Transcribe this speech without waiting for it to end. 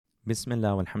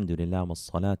Bismillah walhamdulillah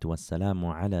wassalatu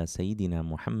wassalamu ala Sayyidina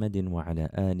Muhammadin wa ala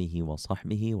alihi wa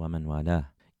sahbihi wa man walah.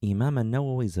 Imam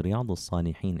al-Nawawi's Riyadh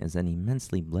al-Salihin is an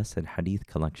immensely blessed hadith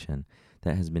collection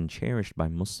that has been cherished by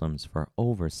Muslims for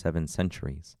over 7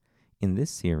 centuries. In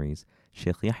this series,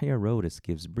 Sheikh Yahya Rodis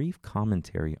gives brief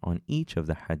commentary on each of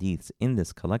the hadiths in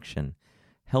this collection,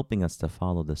 helping us to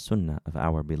follow the sunnah of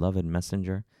our beloved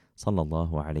Messenger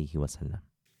sallallahu alayhi wa sallam.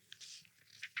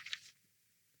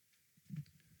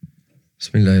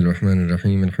 بسم الله الرحمن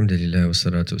الرحيم الحمد لله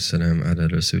والصلاة والسلام على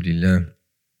رسول الله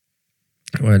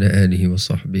وعلى آله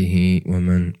وصحبه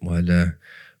ومن والاه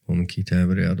ومن كتاب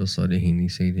رياض الصالحين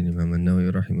لسيد الإمام النووي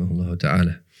رحمه الله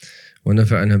تعالى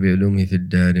ونفعنا بعلومه في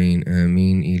الدارين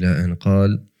آمين إلى أن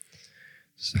قال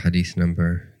حديث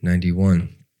number 91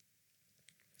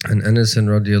 عن أنس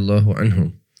رضي الله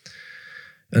عنه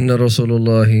أن رسول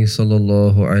الله صلى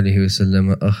الله عليه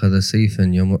وسلم أخذ سيفا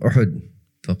يوم أحد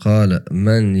فقال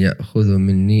من يأخذ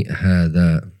مني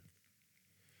هذا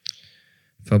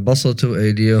فبسطوا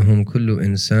أيديهم كل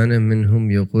إنسان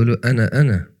منهم يقول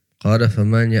أنا قال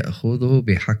فمن يأخذه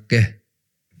بحقه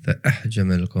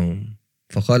فأحجم القوم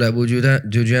فقال أبو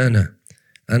دجانة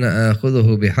أنا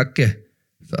آخذه بحقه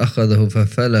فأخذه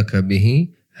ففلك به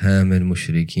هام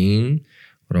المشركين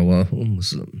رواه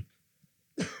مسلم.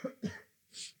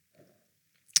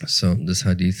 So this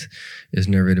hadith is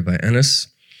narrated by Anas,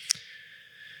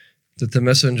 that the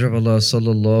Messenger of Allah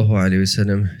sallallahu alaihi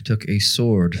wasallam took a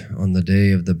sword on the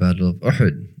day of the Battle of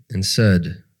Uhud and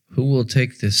said, "Who will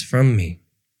take this from me?"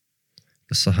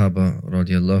 The Sahaba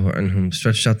radiallahu anhum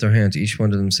stretched out their hands, each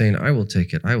one of them saying, "I will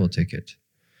take it, I will take it."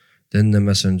 Then the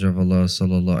Messenger of Allah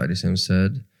sallallahu alaihi wasallam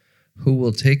said, "Who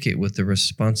will take it with the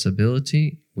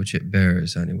responsibility which it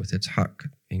bears, and with its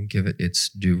haqq, and give it its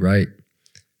due right?"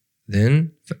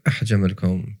 Then فَأَحْجَمَ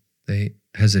الْقَوْمِ, they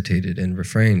hesitated and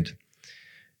refrained.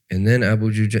 And then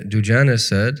Abu Dujana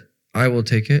said, "I will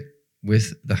take it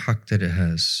with the haqq that it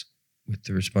has, with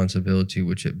the responsibility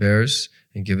which it bears,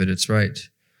 and give it its right."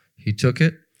 He took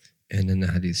it, and then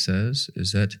the hadith says,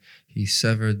 is that he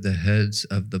severed the heads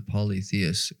of the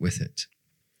polytheists with it.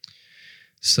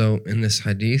 So in this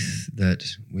hadith that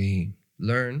we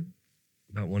learn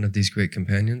about one of these great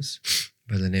companions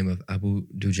by the name of Abu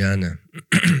Dujana,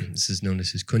 this is known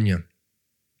as his kunya.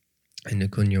 And the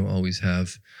kunya will always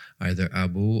have either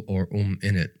Abu or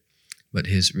in it. But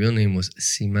his real name was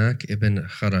Simak ibn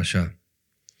Kharasha.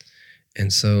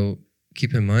 And so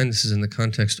keep in mind, this is in the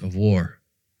context of war.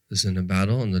 This is in a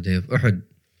battle on the day of Uhud.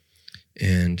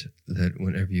 And that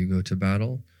whenever you go to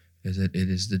battle, is that it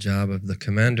is the job of the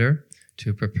commander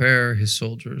to prepare his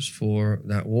soldiers for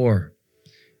that war.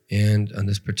 And on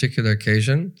this particular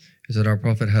occasion, is that our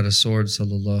Prophet had a sword,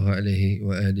 sallallahu alayhi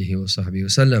wa alihi wa sahbihi wa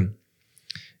sallam.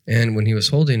 And when he was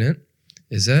holding it,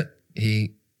 is that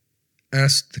he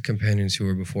asked the companions who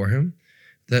were before him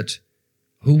that,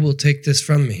 "Who will take this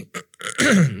from me?"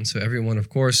 And so everyone, of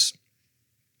course,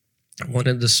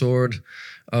 wanted the sword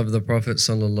of the Prophet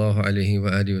sallallahu alaihi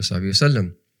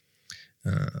wasallam.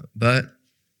 But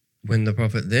when the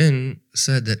Prophet then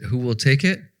said that who will take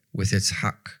it with its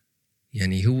haqq,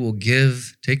 yani who will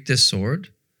take this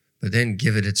sword, but then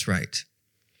give it its right.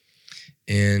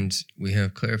 And we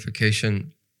have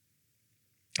clarification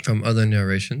from other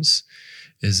narrations,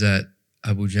 is that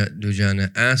Abu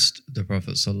Dujana asked the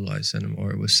Prophet ﷺ,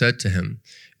 or it was said to him,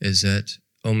 is that,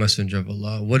 "O Messenger of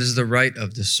Allah, what is the right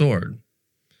of the sword?"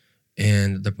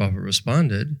 And the Prophet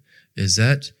responded, is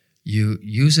that you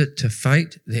use it to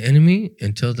fight the enemy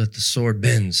until that the sword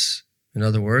bends. In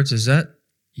other words, is that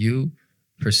you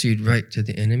proceed right to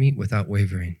the enemy without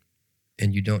wavering,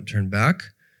 and you don't turn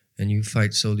back, and you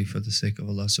fight solely for the sake of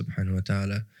Allah subhanahu wa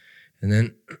ta'ala. And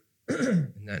then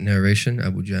in that narration,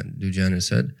 Abu Dujana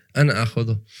said, "Ana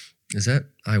akhudhu," is that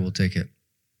I will take it.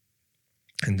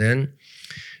 And then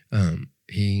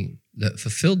he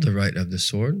fulfilled the right of the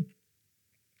sword,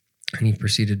 and he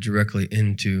proceeded directly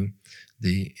into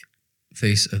the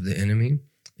face of the enemy,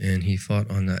 and he fought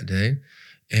on that day.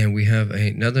 And we have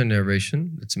another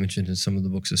narration that's mentioned in some of the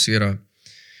books of Sirah,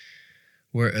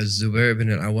 where Az-Zubair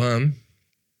ibn al-Awam,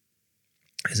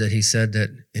 is that he said that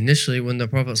initially when the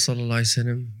Prophet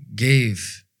ﷺ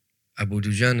gave Abu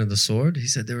Dujana the sword, he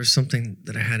said, there was something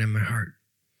that I had in my heart.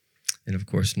 And of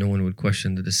course, no one would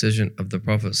question the decision of the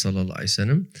Prophet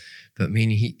ﷺ, but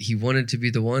meaning he wanted to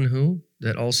be the one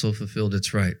that also fulfilled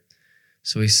its right.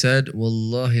 So he said,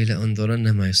 "Wallahi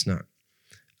la'anzuranna ma yasna'."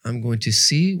 I'm going to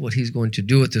see what he's going to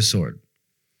do with the sword.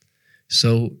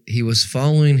 So he was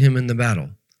following him in the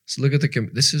battle. So look at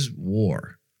this is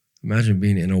war. Imagine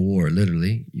being in a war,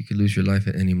 literally. You could lose your life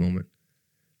at any moment.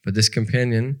 But this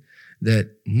companion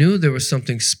that knew there was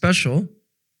something special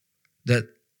that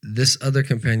this other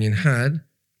companion had,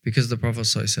 because the Prophet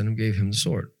ﷺ gave him the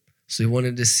sword. So he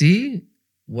wanted to see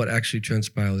what actually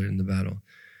transpired in the battle.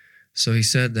 So he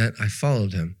said that I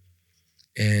followed him.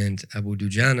 And Abu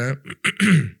Dujana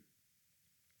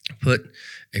put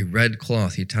a red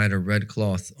cloth, he tied a red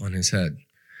cloth on his head.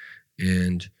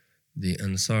 And the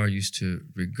Ansar used to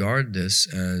regard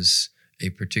this as a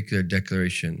particular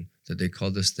declaration, that they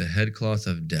call this the headcloth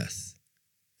of death.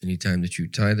 Anytime that you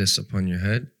tie this upon your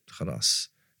head, khalas,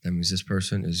 that means this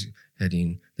person is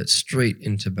heading that straight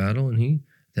into battle, and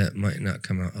that might not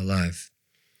come out alive.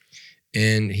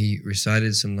 And he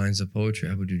recited some lines of poetry,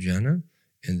 Abu Dujana,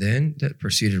 and then that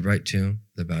proceeded right to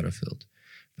the battlefield.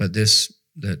 But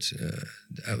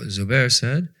Abu Zubair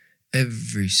said,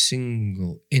 every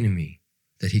single enemy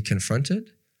that he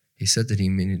confronted, he said that he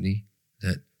immediately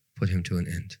that put him to an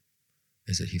end.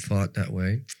 Is that he fought that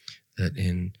way,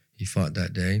 he fought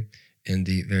that day in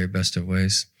the very best of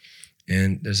ways.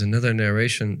 And there's another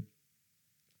narration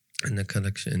in the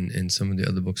collection in some of the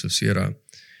other books of Sirah,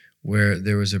 where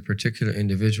there was a particular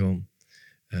individual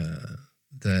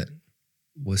that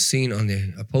was seen on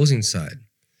the opposing side.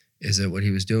 Is that what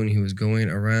he was doing? He was going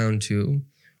around to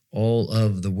all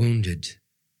of the wounded.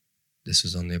 This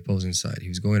was on the opposing side. He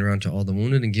was going around to all the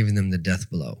wounded and giving them the death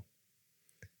blow.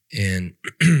 And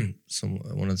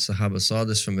one of the Sahaba saw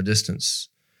this from a distance,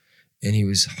 and he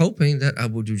was hoping that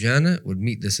Abu Dujana would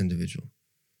meet this individual,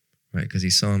 right? Because he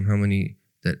saw how many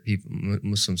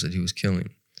Muslims that he was killing.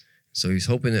 So he's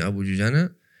hoping that Abu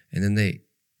Dujana, and then they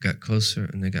got closer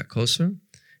and they got closer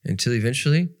until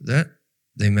eventually that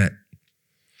they met.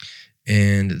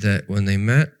 And that when they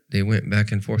met, they went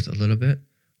back and forth a little bit.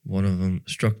 One of them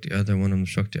struck the other, one of them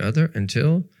struck the other,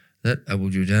 until that Abu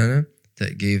Dujana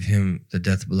that gave him the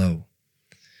death blow.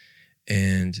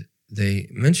 And they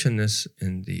mention this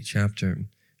in the chapter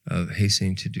of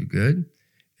hastening to do good,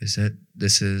 is that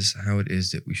this is how it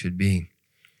is that we should be.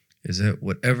 Is that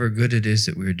whatever good it is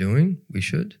that we're doing, we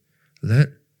should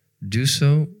do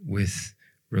so with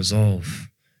resolve,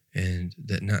 and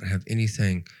that not have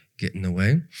anything get in the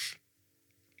way.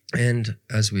 And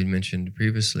as we mentioned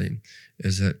previously,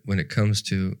 is that when it comes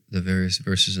to the various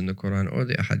verses in the Quran or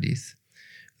the Ahadith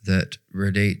that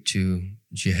relate to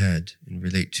jihad and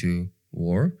relate to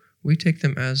war, we take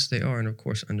them as they are and of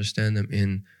course understand them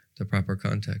in the proper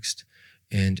context.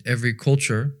 And every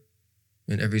culture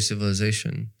and every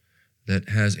civilization that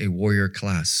has a warrior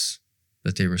class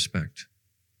that they respect.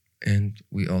 And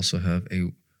we also have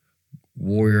a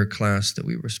warrior class that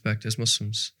we respect as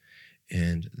Muslims.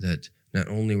 And that not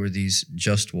only were these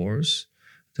just wars,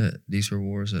 that these were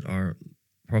wars that our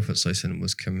Prophet ﷺ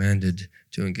was commanded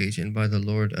to engage in by the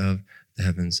Lord of the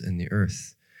heavens and the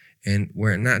earth. And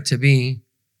were it not to be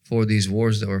for these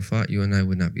wars that were fought, you and I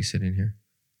would not be sitting here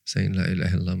saying La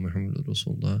ilaha illallah Muhammadur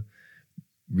Rasulullah,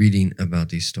 reading about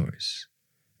these stories.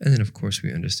 And then of course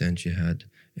we understand jihad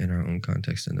in our own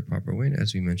context in the proper way. And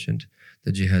as we mentioned,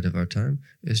 the jihad of our time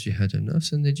is jihad of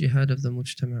nafs, and the jihad of the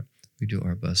mujtama. We do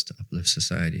our best to uplift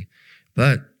society.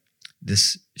 But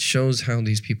this shows how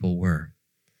these people were.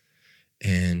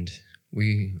 And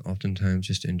we oftentimes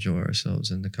just enjoy ourselves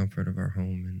in the comfort of our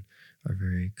home and are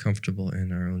very comfortable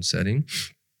in our own setting.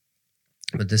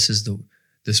 But this was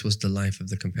the life of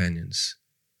the companions.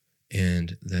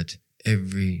 And that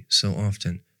every so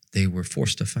often they were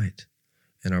forced to fight.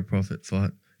 And our Prophet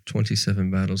fought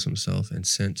 27 battles himself and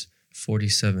sent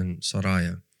 47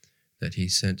 saraya, that he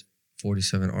sent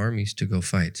 47 armies to go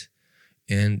fight.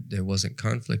 And there wasn't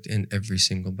conflict in every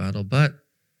single battle, but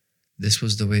this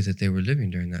was the way that they were living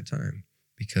during that time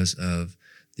because of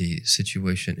the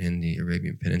situation in the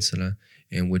Arabian Peninsula,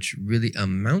 and which really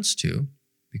amounts to,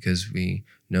 because we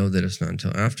know that it's not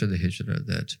until after the Hijrah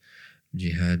that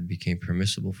jihad became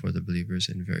permissible for the believers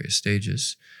in various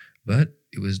stages, but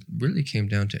it really came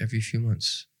down to every few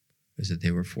months, is that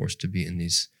they were forced to be in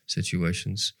these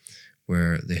situations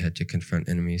where they had to confront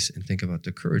enemies. And think about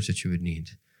the courage that you would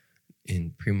need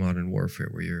in pre-modern warfare,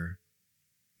 where you're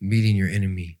meeting your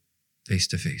enemy face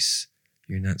to face.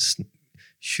 You're not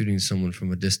shooting someone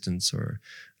from a distance, or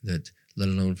that, let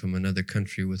alone from another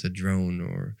country with a drone,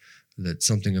 or that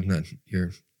something of that.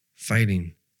 You're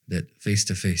fighting that face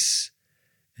to face.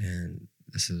 And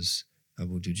this is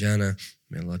Abu Dujana,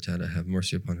 may Allah Ta'ala have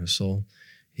mercy upon his soul.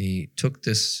 He took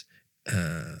this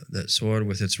that sword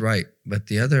with its right. But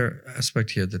the other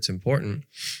aspect here that's important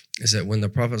is that when the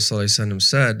Prophet ﷺ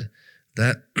said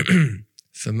that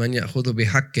فَمَنْ يَأْخُذُ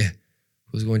بِحَقِّهِ,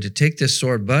 who's going to take this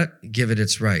sword but give it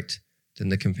its right, then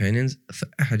the companions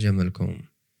فَأَحْجَمَ الْقَوْمِ,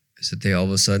 is that they all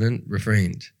of a sudden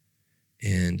refrained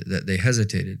and that they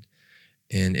hesitated.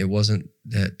 And it wasn't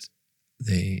that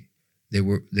they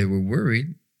were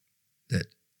worried that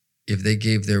if they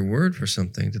gave their word for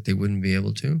something that they wouldn't be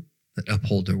able to, that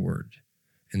uphold their word.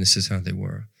 And this is how they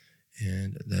were.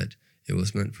 And that it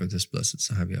was meant for this blessed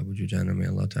Sahabi Abu Dujana, may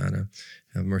Allah Ta'ala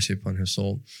have mercy upon his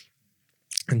soul,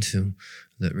 and to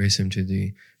that raise him to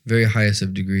the very highest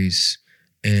of degrees.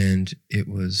 And it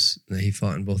was that he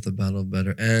fought in both the Battle of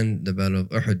Badr and the Battle of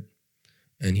Uhud.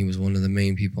 And he was one of the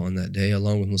main people on that day,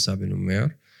 along with Mus'ab bin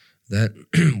Umair, that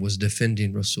was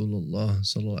defending Rasulullah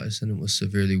sallallahu alaihi wasallam, was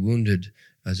severely wounded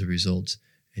as a result,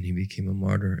 and he became a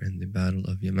martyr in the Battle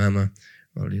of Yamama.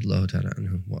 Radiyallahu ta'ala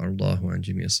anhu wa ardahu an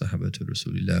jami'a sahabatu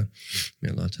Rasulillah. May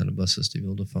Allah ta'ala bless us to be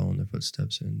able to follow in their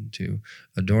footsteps and to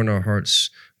adorn our hearts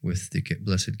with the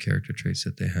blessed character traits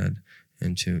that they had,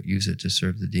 and to use it to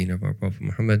serve the deen of our Prophet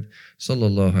Muhammad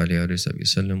sallallahu alayhi wa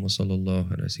sallam wa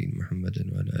sallallahu ala sayyidina Muhammadin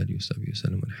wa ala alihi wa sahbihi wa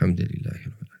sallam. Alhamdulillahi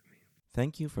rabbil alamin.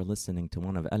 Thank you for listening to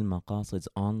one of Al-Maqasid's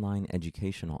online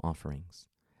educational offerings.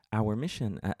 Our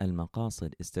mission at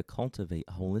Al-Maqasid is to cultivate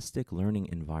holistic learning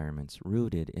environments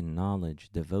rooted in knowledge,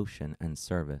 devotion, and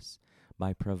service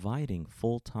by providing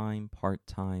full-time,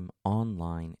 part-time,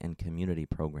 online, and community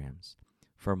programs.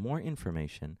 For more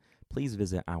information, please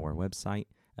visit our website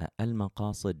at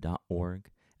almaqasid.org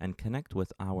and connect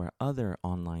with our other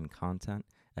online content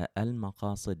at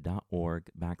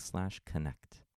almaqasid.org/connect.